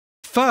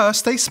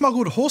First, they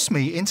smuggled horse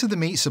meat into the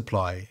meat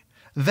supply.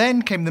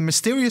 Then came the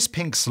mysterious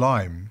pink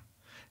slime.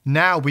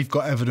 Now we've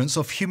got evidence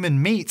of human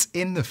meat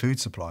in the food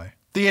supply.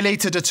 The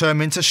elite are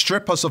determined to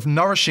strip us of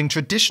nourishing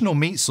traditional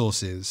meat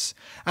sources,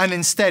 and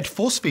instead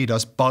force feed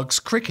us bugs,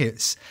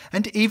 crickets,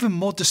 and even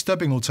more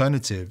disturbing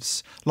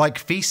alternatives, like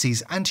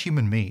feces and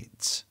human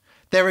meat.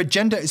 Their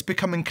agenda is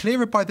becoming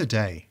clearer by the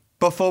day.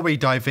 Before we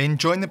dive in,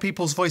 join the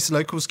People's Voice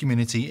Locals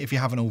community if you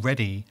haven't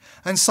already,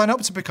 and sign up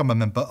to become a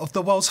member of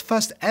the world's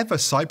first ever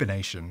cyber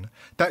nation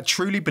that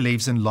truly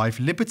believes in life,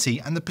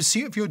 liberty, and the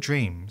pursuit of your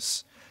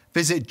dreams.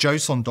 Visit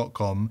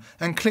joson.com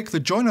and click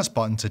the Join Us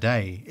button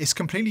today. It's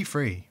completely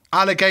free.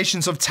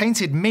 Allegations of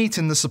tainted meat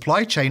in the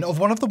supply chain of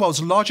one of the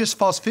world's largest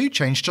fast food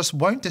chains just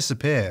won't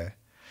disappear.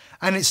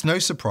 And it's no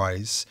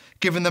surprise,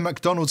 given that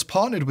McDonald's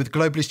partnered with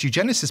globalist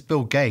eugenicist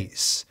Bill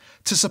Gates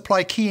to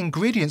supply key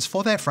ingredients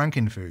for their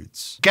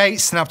frankenfoods.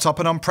 Gates snapped up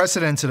an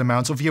unprecedented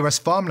amount of US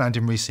farmland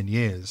in recent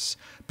years,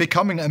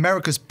 becoming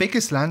America's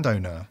biggest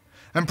landowner,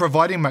 and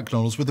providing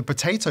McDonald's with the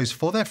potatoes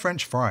for their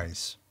French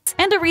fries.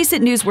 And a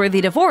recent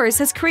newsworthy divorce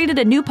has created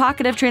a new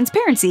pocket of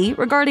transparency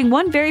regarding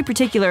one very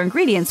particular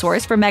ingredient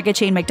source for mega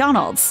chain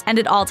McDonald's, and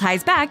it all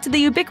ties back to the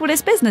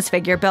ubiquitous business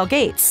figure Bill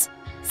Gates.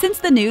 Since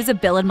the news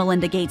of Bill and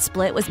Melinda Gates'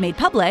 split was made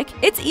public,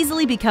 it's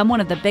easily become one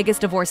of the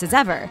biggest divorces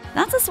ever.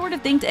 That's the sort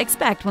of thing to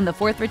expect when the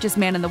fourth richest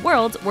man in the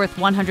world, worth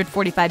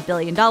 $145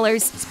 billion,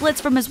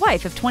 splits from his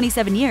wife of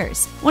 27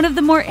 years. One of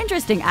the more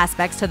interesting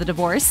aspects to the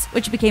divorce,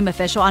 which became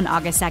official on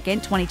August 2,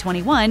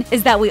 2021,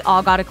 is that we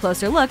all got a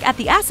closer look at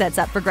the assets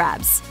up for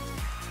grabs.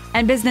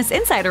 And Business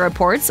Insider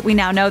reports we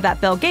now know that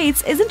Bill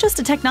Gates isn't just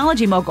a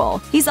technology mogul,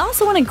 he's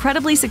also an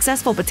incredibly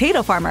successful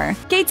potato farmer.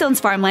 Gates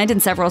owns farmland in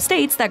several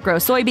states that grow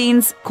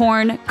soybeans,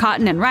 corn,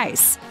 cotton, and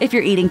rice. If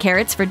you're eating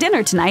carrots for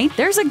dinner tonight,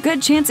 there's a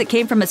good chance it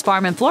came from his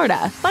farm in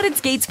Florida. But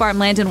it's Gates'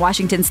 farmland in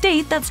Washington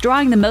state that's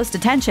drawing the most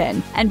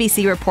attention.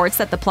 NBC reports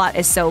that the plot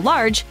is so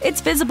large,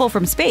 it's visible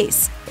from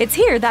space. It's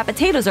here that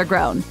potatoes are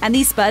grown, and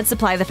these spuds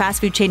supply the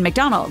fast food chain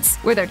McDonald's,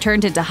 where they're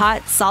turned into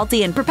hot,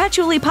 salty, and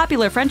perpetually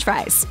popular French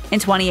fries. In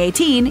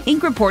 2018,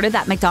 Inc. reported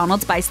that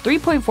McDonald's buys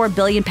 3.4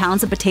 billion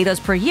pounds of potatoes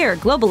per year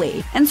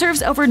globally and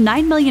serves over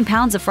 9 million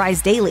pounds of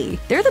fries daily.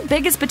 They're the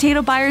biggest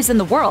potato buyers in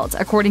the world,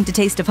 according to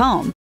Taste of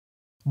Home.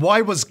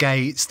 Why was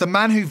Gates, the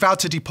man who vowed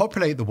to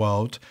depopulate the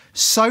world,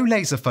 so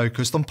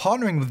laser-focused on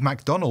partnering with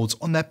McDonald's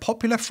on their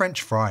popular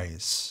French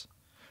fries?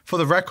 For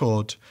the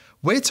record,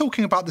 we're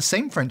talking about the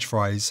same French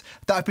fries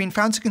that have been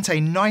found to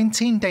contain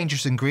 19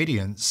 dangerous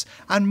ingredients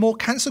and more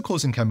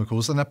cancer-causing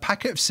chemicals than a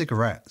packet of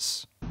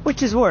cigarettes.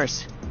 Which is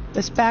worse,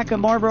 this pack of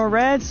Marlboro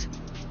Reds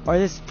or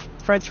this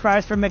French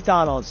fries from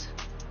McDonald's?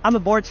 I'm a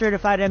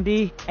board-certified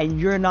MD, and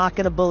you're not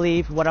going to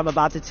believe what I'm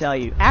about to tell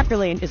you.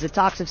 Acrolein is a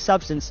toxic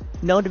substance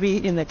known to be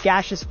in the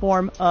gaseous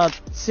form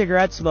of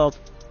cigarette smoke,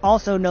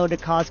 also known to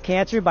cause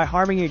cancer by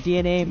harming your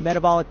DNA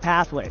metabolic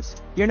pathways.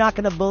 You're not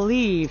going to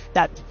believe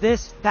that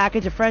this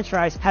package of French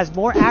fries has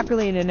more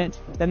acrolein in it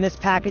than this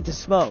package of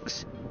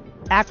smokes.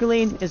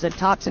 Acrolein is a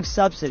toxic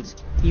substance.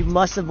 You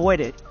must avoid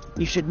it.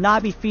 You should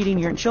not be feeding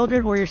your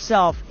children or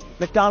yourself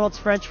McDonald's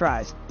French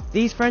fries.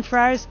 These French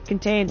fries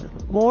contain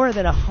more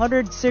than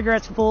 100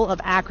 cigarettes full of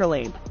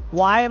acrolein.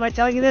 Why am I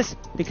telling you this?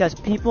 Because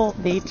people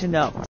need to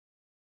know.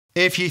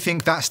 If you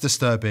think that's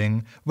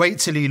disturbing, wait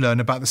till you learn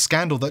about the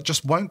scandal that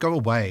just won't go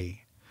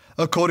away.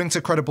 According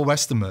to credible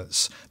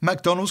estimates,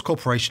 McDonald's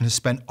Corporation has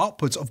spent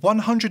upwards of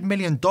 $100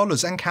 million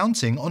and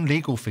counting on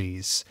legal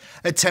fees,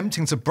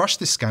 attempting to brush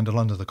this scandal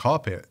under the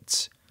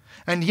carpet.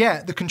 And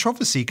yet, the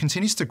controversy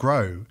continues to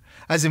grow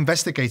as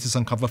investigators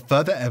uncover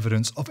further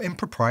evidence of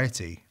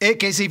impropriety. It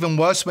gets even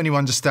worse when you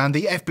understand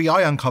the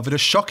FBI uncovered a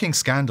shocking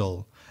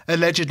scandal,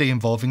 allegedly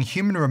involving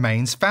human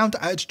remains found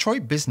at a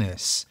Detroit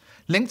business,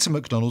 linked to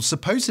McDonald's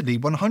supposedly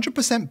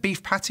 100%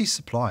 beef patty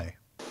supply.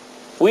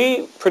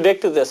 We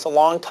predicted this a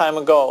long time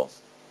ago,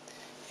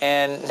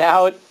 and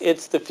now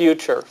it's the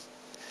future.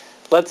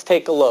 Let's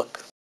take a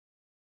look.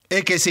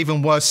 It gets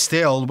even worse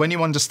still when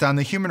you understand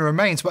the human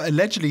remains were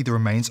allegedly the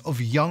remains of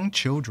young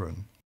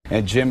children.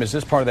 And Jim, is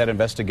this part of that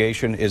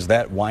investigation? Is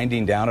that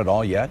winding down at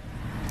all yet?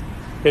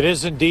 It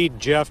is indeed,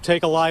 Jeff.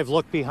 Take a live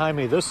look behind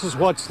me. This is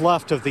what's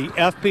left of the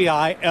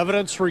FBI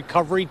evidence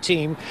recovery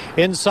team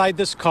inside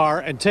this car.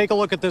 And take a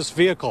look at this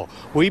vehicle.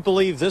 We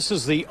believe this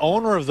is the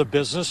owner of the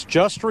business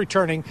just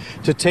returning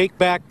to take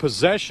back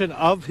possession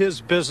of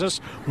his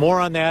business. More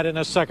on that in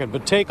a second.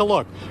 But take a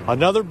look.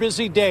 Another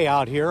busy day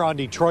out here on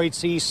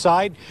Detroit's east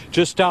side,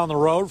 just down the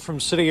road from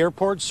City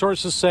Airport.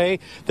 Sources say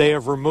they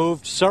have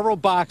removed several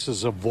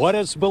boxes of what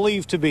is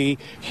believed to be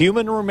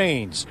human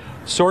remains.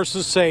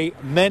 Sources say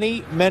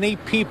many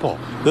people.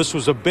 This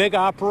was a big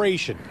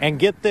operation. And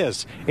get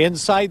this,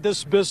 inside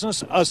this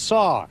business, a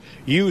saw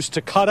used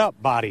to cut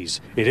up bodies,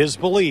 it is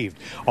believed.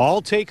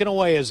 All taken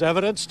away as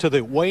evidence to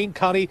the Wayne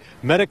County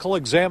Medical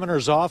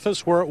Examiner's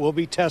Office, where it will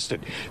be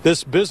tested.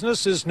 This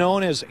business is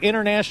known as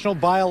International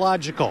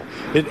Biological.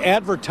 It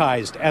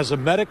advertised as a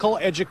medical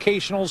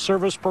educational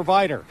service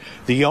provider.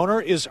 The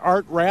owner is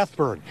Art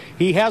Rathburn.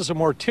 He has a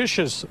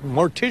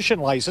mortician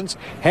license,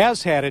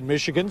 has had in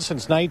Michigan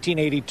since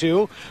 1982.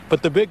 do.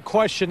 But the big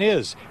question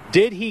is,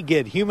 did he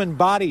get human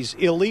bodies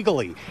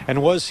illegally?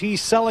 And was he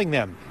selling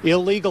them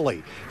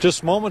illegally?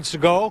 Just moments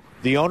ago,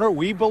 the owner,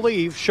 we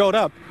believe, showed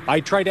up. I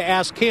tried to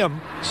ask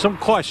him some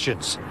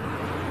questions.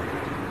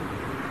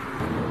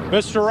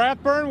 Mr.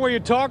 Rathburn, will you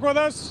talk with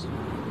us?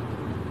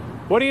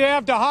 What do you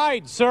have to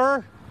hide,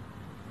 sir?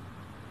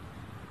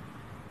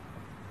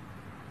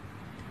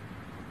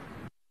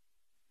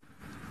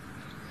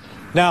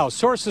 Now,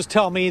 sources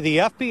tell me the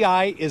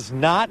FBI is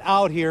not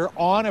out here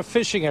on a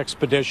fishing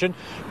expedition.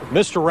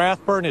 Mr.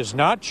 Rathburn is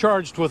not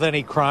charged with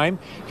any crime.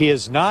 He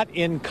is not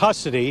in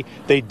custody.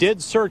 They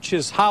did search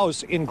his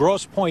house in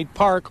Grosse Pointe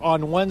Park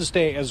on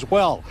Wednesday as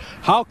well.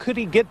 How could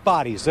he get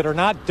bodies that are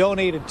not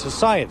donated to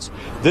science?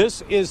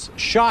 This is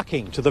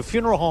shocking to the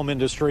funeral home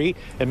industry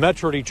in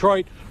Metro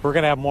Detroit. We're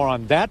going to have more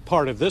on that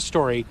part of this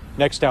story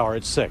next hour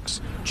at 6.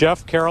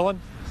 Jeff,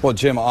 Carolyn? Well,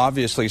 Jim,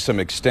 obviously some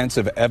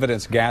extensive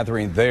evidence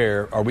gathering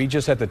there. Are we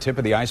just at the tip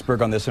of the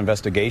iceberg on this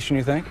investigation,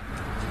 you think?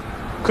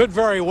 Could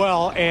very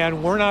well,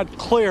 and we're not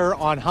clear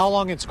on how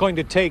long it's going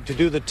to take to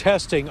do the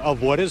testing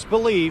of what is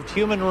believed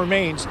human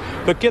remains.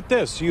 But get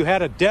this, you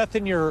had a death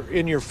in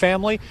your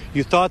family,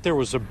 you thought there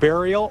was a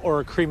burial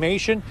or a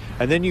cremation,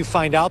 and then you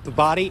find out the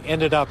body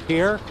ended up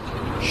here.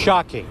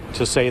 Shocking,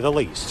 to say the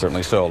least.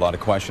 Certainly so. A lot of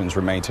questions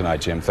remain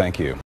tonight, Jim. Thank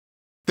you.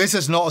 This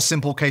is not a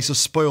simple case of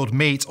spoiled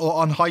meat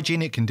or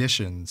unhygienic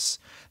conditions.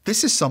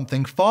 This is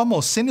something far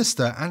more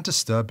sinister and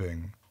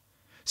disturbing.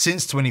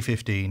 Since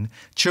 2015,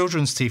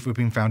 children's teeth have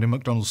been found in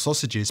McDonald's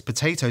sausages,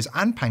 potatoes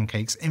and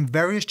pancakes in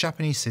various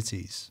Japanese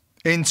cities.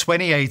 In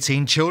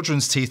 2018,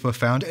 children's teeth were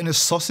found in a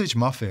sausage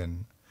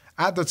muffin.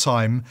 At the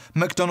time,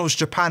 McDonald's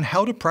Japan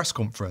held a press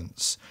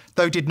conference,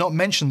 though did not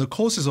mention the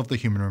causes of the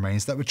human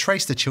remains that were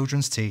traced to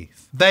children's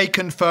teeth. They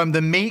confirmed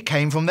the meat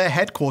came from their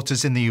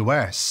headquarters in the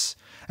US,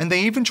 and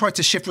they even tried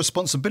to shift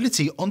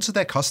responsibility onto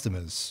their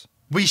customers.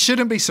 We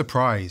shouldn't be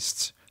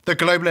surprised. The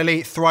global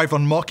elite thrive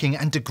on mocking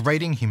and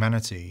degrading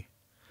humanity.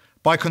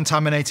 By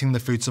contaminating the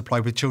food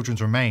supply with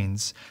children's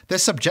remains, they're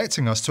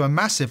subjecting us to a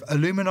massive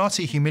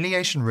Illuminati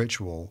humiliation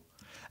ritual,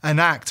 an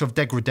act of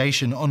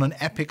degradation on an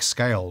epic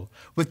scale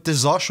with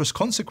disastrous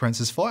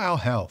consequences for our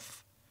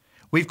health.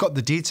 We've got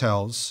the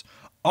details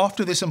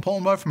after this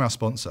important word from our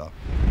sponsor.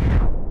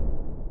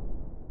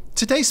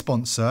 Today's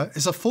sponsor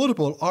is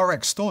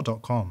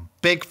AffordableRxStore.com.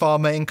 Big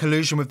Pharma, in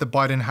collusion with the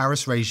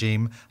Biden-Harris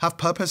regime, have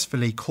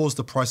purposefully caused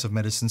the price of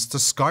medicines to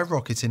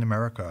skyrocket in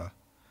America.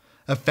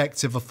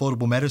 Effective,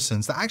 affordable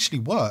medicines that actually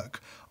work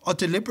are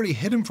deliberately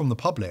hidden from the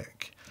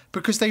public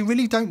because they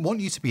really don't want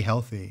you to be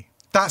healthy.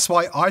 That's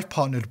why I've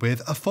partnered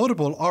with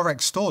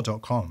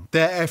AffordableRxStore.com.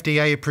 Their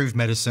FDA-approved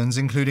medicines,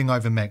 including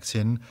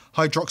ivermectin,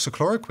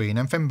 hydroxychloroquine,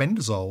 and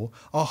fenbendazole,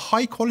 are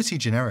high-quality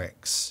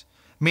generics,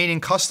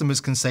 meaning customers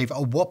can save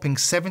a whopping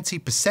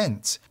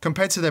 70%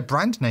 compared to their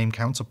brand name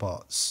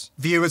counterparts.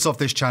 Viewers of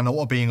this channel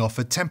are being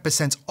offered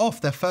 10%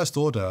 off their first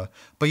order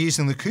by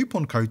using the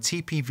coupon code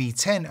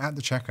TPV10 at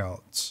the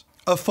checkout.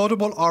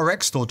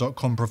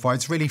 AffordableRxStore.com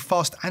provides really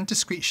fast and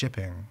discreet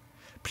shipping.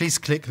 Please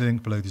click the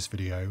link below this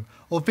video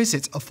or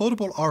visit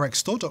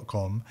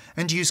AffordableRxStore.com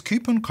and use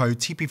coupon code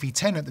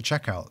TPV10 at the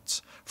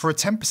checkout for a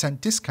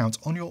 10% discount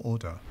on your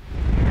order.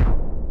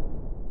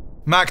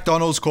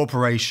 McDonald's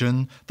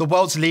Corporation, the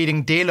world's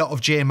leading dealer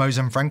of GMOs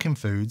and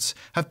frankenfoods,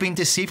 have been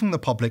deceiving the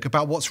public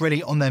about what's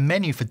really on their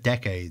menu for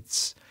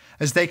decades,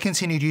 as they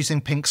continued using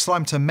pink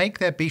slime to make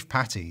their beef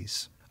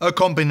patties. A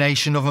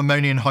combination of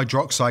ammonium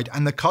hydroxide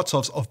and the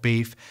cut-offs of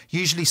beef,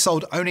 usually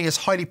sold only as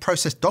highly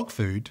processed dog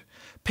food,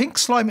 pink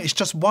slime is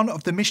just one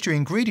of the mystery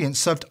ingredients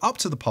served up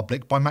to the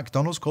public by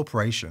McDonald's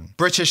Corporation.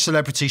 British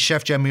celebrity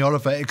chef Jamie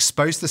Oliver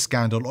exposed the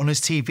scandal on his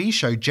TV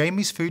show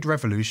Jamie's Food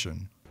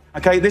Revolution.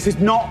 Okay, this is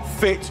not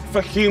fit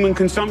for human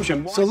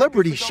consumption.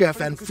 Celebrity chef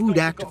and food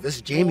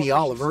activist Jamie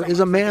Oliver is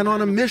a man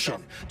on a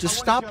mission to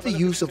stop the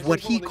use of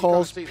what he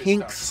calls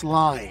pink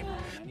slime.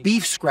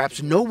 Beef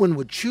scraps no one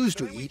would choose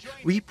to eat,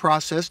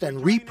 reprocessed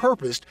and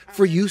repurposed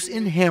for use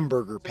in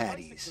hamburger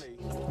patties.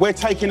 We're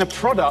taking a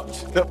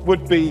product that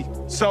would be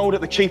sold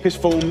at the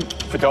cheapest form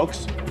for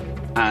dogs,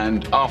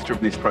 and after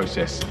this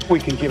process, we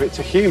can give it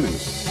to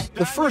humans.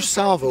 The first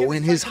salvo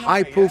in his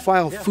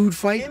high-profile food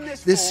fight,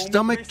 this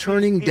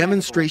stomach-turning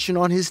demonstration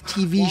on his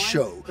TV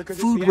show,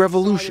 Food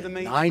Revolution,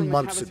 9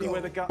 months ago.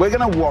 We're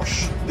going to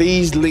wash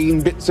these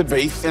lean bits of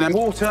beef in a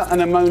water and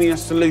ammonia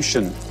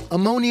solution.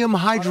 Ammonium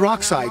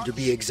hydroxide, to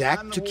be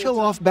exact, to kill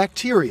off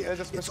bacteria.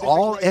 It's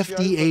all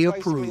FDA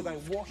approved.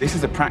 This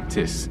is a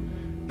practice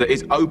that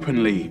is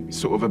openly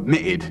sort of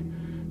admitted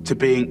to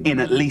being in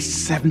at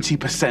least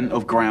 70%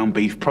 of ground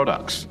beef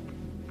products.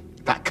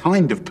 That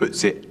kind of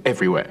puts it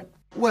everywhere.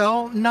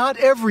 Well, not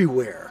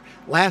everywhere.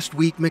 Last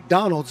week,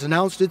 McDonald's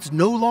announced it's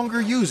no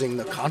longer using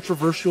the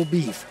controversial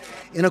beef.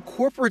 In a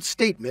corporate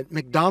statement,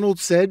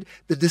 McDonald's said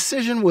the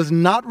decision was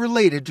not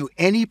related to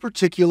any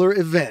particular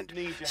event.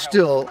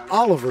 Still,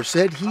 Oliver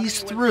said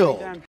he's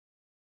thrilled.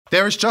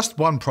 There is just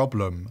one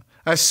problem.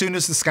 As soon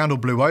as the scandal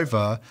blew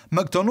over,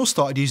 McDonald's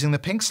started using the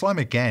pink slime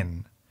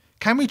again.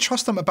 Can we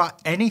trust them about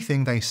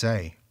anything they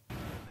say?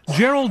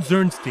 Gerald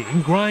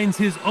Zernstein grinds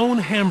his own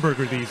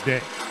hamburger these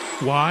days.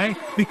 Why?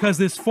 Because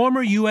this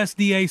former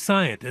USDA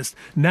scientist,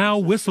 now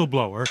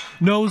whistleblower,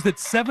 knows that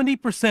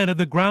 70% of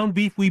the ground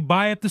beef we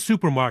buy at the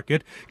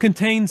supermarket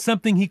contains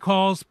something he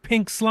calls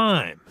pink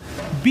slime.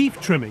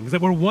 Beef trimmings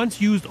that were once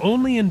used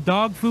only in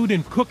dog food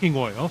and cooking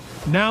oil,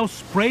 now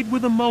sprayed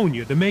with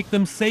ammonia to make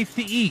them safe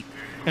to eat,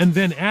 and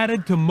then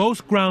added to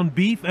most ground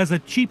beef as a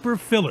cheaper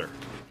filler.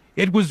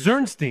 It was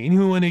Zernstein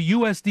who, in a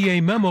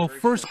USDA memo,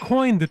 first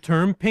coined the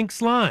term pink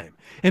slime,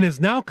 and is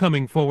now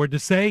coming forward to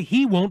say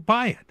he won't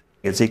buy it.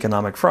 It's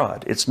economic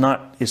fraud. It's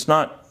not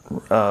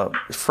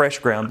fresh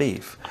ground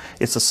beef.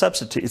 It's a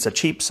substitute. It's a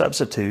cheap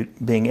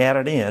substitute being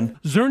added in.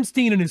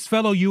 Zernstein and his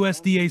fellow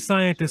USDA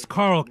scientist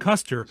Carl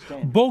Custer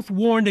both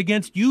warned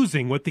against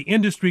using what the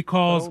industry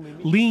calls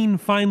lean,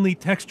 finely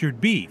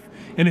textured beef,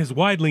 and is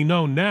widely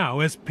known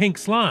now as pink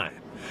slime.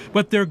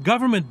 But their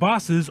government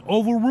bosses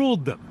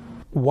overruled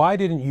them. Why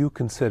didn't you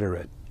consider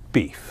it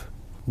beef?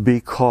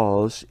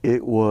 Because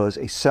it was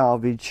a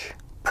salvage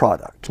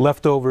product.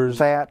 Leftovers?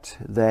 Fat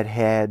that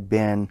had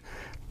been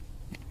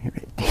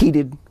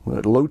heated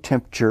at low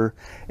temperature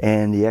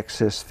and the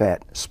excess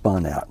fat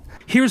spun out.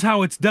 Here's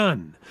how it's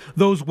done.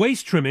 Those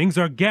waste trimmings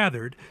are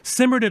gathered,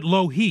 simmered at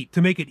low heat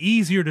to make it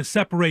easier to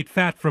separate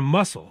fat from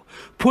muscle,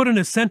 put in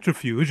a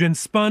centrifuge and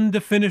spun to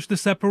finish the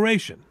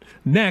separation.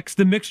 Next,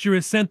 the mixture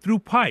is sent through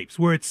pipes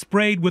where it's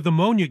sprayed with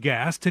ammonia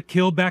gas to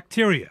kill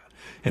bacteria,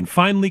 and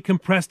finally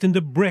compressed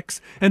into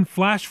bricks and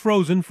flash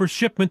frozen for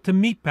shipment to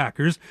meat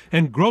packers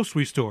and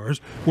grocery stores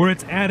where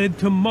it's added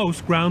to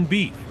most ground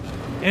beef.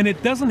 And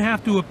it doesn't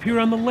have to appear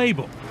on the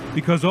label,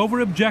 because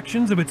over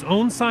objections of its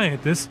own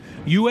scientists,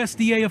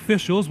 USDA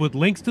officials with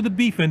links to the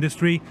beef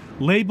industry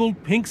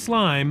labeled pink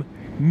slime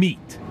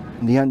meat.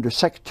 The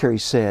undersecretary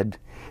said,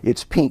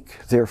 "It's pink,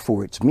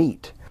 therefore it's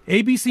meat."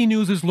 ABC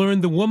News has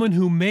learned the woman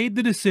who made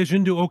the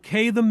decision to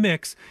okay the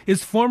mix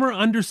is former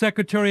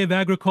Undersecretary of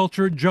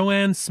Agriculture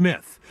Joanne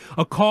Smith,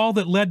 a call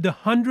that led to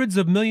hundreds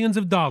of millions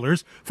of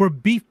dollars for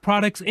Beef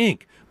Products,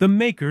 Inc., the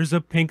makers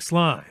of pink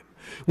slime.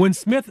 When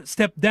Smith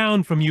stepped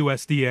down from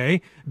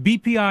USDA,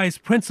 BPI's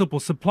principal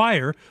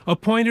supplier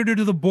appointed her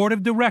to the board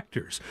of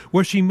directors,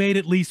 where she made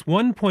at least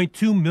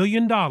 $1.2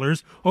 million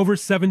over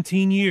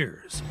 17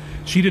 years.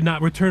 She did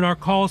not return our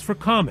calls for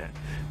comment.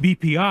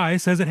 BPI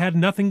says it had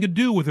nothing to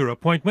do with her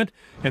appointment,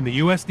 and the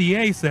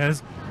USDA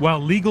says, while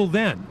legal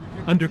then,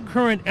 under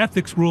current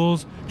ethics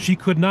rules, she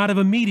could not have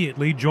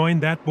immediately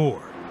joined that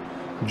board.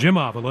 Jim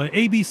Avila,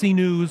 ABC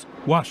News,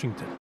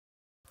 Washington.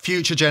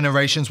 Future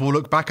generations will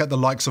look back at the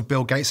likes of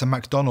Bill Gates and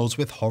McDonald's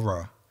with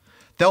horror.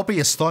 They'll be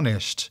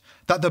astonished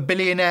that the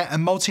billionaire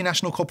and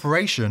multinational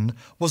corporation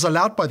was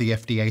allowed by the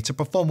FDA to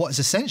perform what is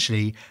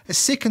essentially a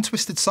sick and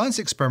twisted science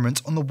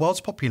experiment on the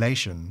world's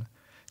population,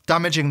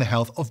 damaging the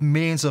health of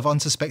millions of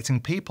unsuspecting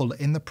people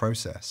in the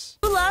process.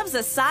 Who loves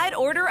a side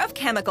order of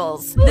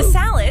chemicals? The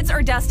salads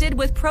are dusted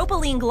with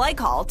propylene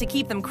glycol to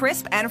keep them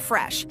crisp and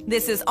fresh.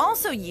 This is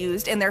also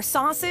used in their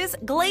sauces,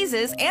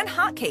 glazes, and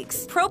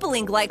hotcakes.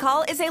 Propylene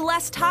glycol is a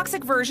less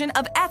toxic version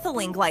of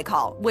ethylene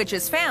glycol, which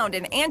is found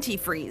in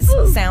antifreeze.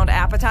 Sound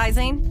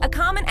appetizing? A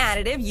common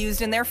additive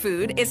used in their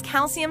food is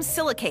calcium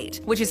silicate,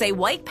 which is a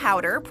white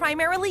powder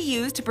primarily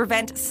used to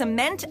prevent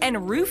cement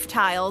and roof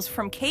tiles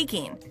from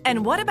caking.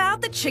 And what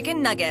about the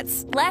chicken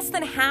nuggets? Less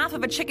than half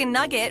of a chicken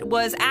nugget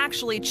was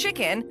actually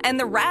chicken, and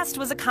the rest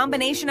was a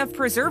combination of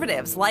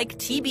preservatives like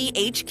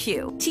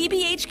TBHQ.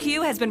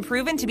 TBHQ has been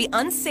proven to be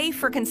unsafe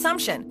for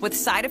consumption, with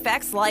side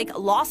effects like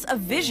loss of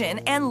vision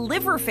and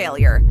liver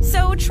failure.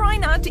 So try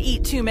not to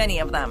eat too many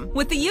of them.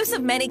 With the use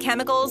of many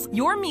chemicals,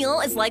 your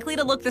meal is likely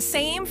to look the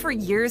same for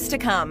years to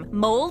come.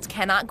 Mold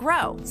cannot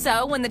grow.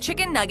 So when the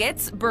chicken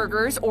nuggets,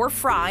 burgers, or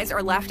fries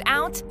are left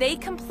out, they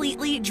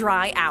completely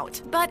dry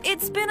out. But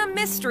it's been a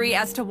mystery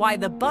as to why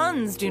the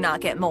buns do not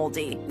get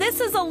moldy.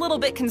 This is a little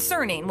bit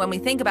concerning when we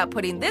think about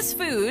putting this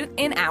food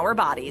in our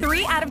bodies.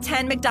 3 out of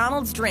 10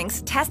 McDonald's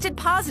drinks tested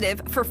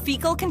positive for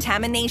fecal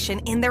contamination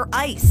in their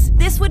ice.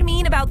 This would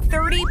mean about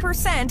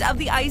 30% of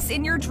the ice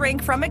in your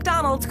drink from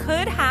McDonald's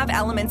could have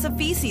elements of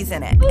feces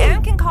in it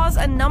and can cause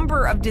a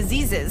number of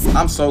diseases.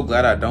 I'm so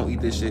glad I don't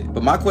eat this shit.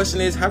 But my question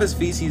is, how does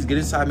feces get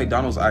inside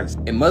McDonald's ice?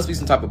 It must be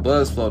some type of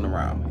bugs floating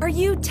around. Are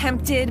you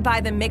tempted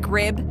by the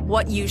McRib?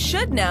 What you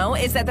should know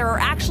is that there are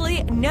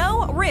actually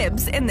no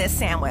ribs in this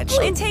sandwich.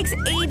 It takes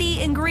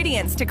 80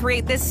 ingredients to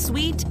create this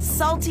sweet,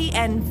 salty,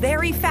 and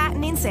very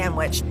fattening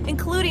sandwich,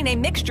 including a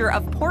mixture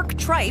of pork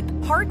tripe,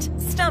 heart,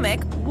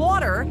 stomach,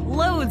 water,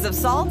 loads of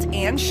salt,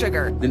 and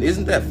sugar. Then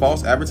isn't that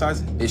false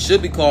advertising? It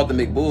should be called the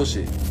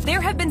McBullshit.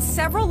 There have been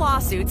several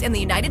lawsuits in the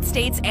United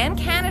States and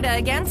Canada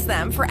against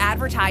them for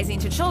advertising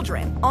to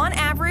children. On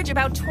average,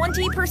 about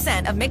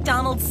 20% of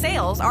McDonald's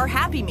sales are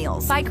Happy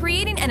Meals. By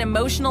creating an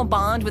emotional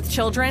bond with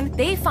children,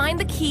 they find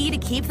the key to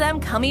keep them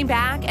coming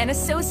back and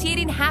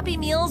associating Happy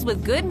Meals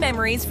with good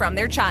memories from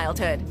their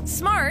childhood.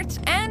 Smart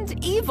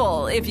and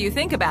evil, if you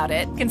think about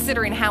it,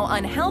 considering how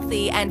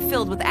unhealthy and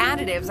filled with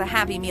additives a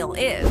Happy Meal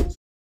is.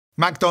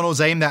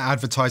 McDonald's aimed their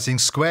advertising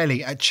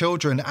squarely at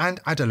children and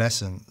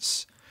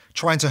adolescents.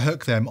 trying to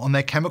hook them on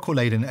their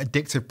chemical-laden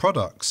addictive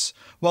products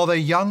while they're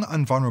young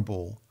and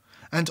vulnerable,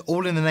 and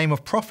all in the name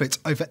of profit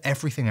over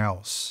everything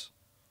else.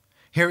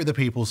 Here at The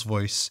People's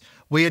Voice,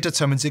 we are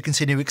determined to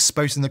continue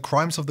exposing the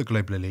crimes of the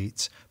global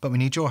elite, but we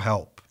need your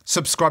help.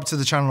 Subscribe to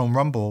the channel on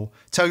Rumble,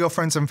 tell your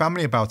friends and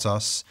family about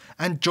us,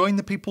 and join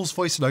the People's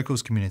Voice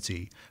Locals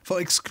community for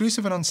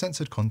exclusive and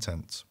uncensored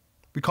content.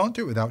 We can't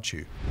do it without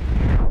you.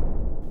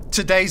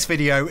 Today's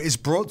video is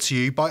brought to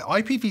you by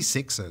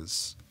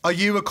IPv6ers. Are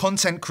you a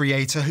content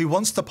creator who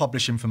wants to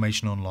publish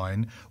information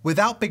online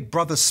without Big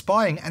Brother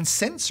spying and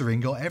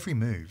censoring your every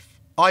move?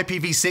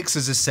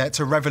 IPv6ers is set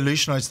to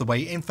revolutionize the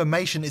way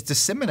information is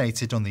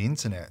disseminated on the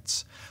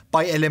internet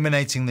by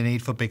eliminating the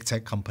need for big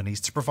tech companies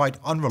to provide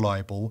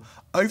unreliable,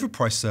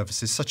 overpriced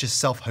services such as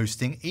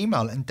self-hosting,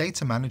 email, and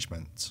data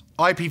management.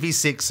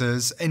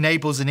 IPv6ers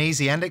enables an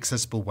easy and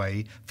accessible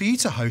way for you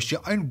to host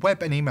your own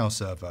web and email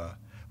server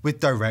with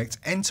direct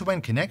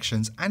end-to-end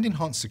connections and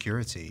enhanced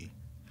security.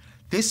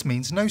 This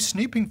means no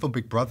snooping from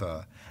Big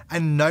Brother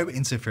and no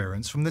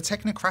interference from the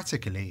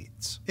technocratic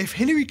elite. If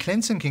Hillary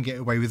Clinton can get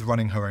away with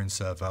running her own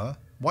server,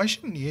 why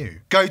shouldn't you?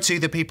 Go to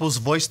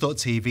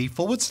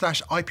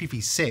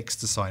thepeoplesvoice.tv/IPv6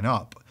 to sign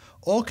up,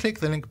 or click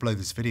the link below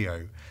this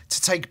video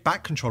to take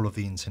back control of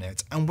the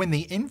internet and win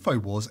the info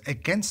wars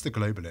against the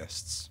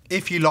globalists.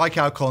 If you like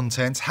our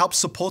content, help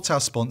support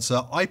our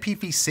sponsor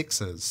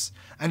IPv6ers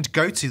and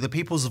go to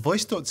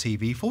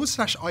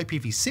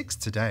thepeoplesvoice.tv/IPv6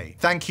 today.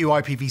 Thank you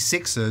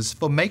IPv6ers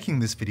for making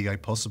this video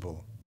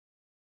possible.